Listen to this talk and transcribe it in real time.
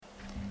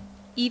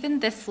Even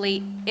this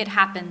late, it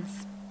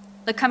happens.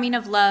 The coming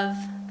of love,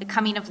 the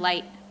coming of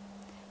light.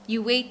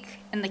 You wake,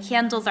 and the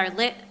candles are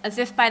lit as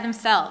if by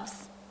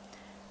themselves.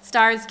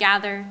 Stars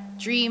gather,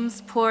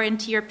 dreams pour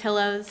into your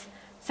pillows,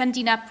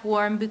 sending up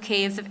warm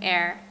bouquets of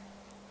air.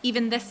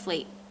 Even this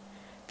late,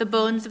 the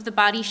bones of the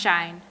body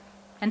shine,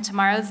 and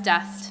tomorrow's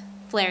dust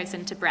flares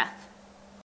into breath.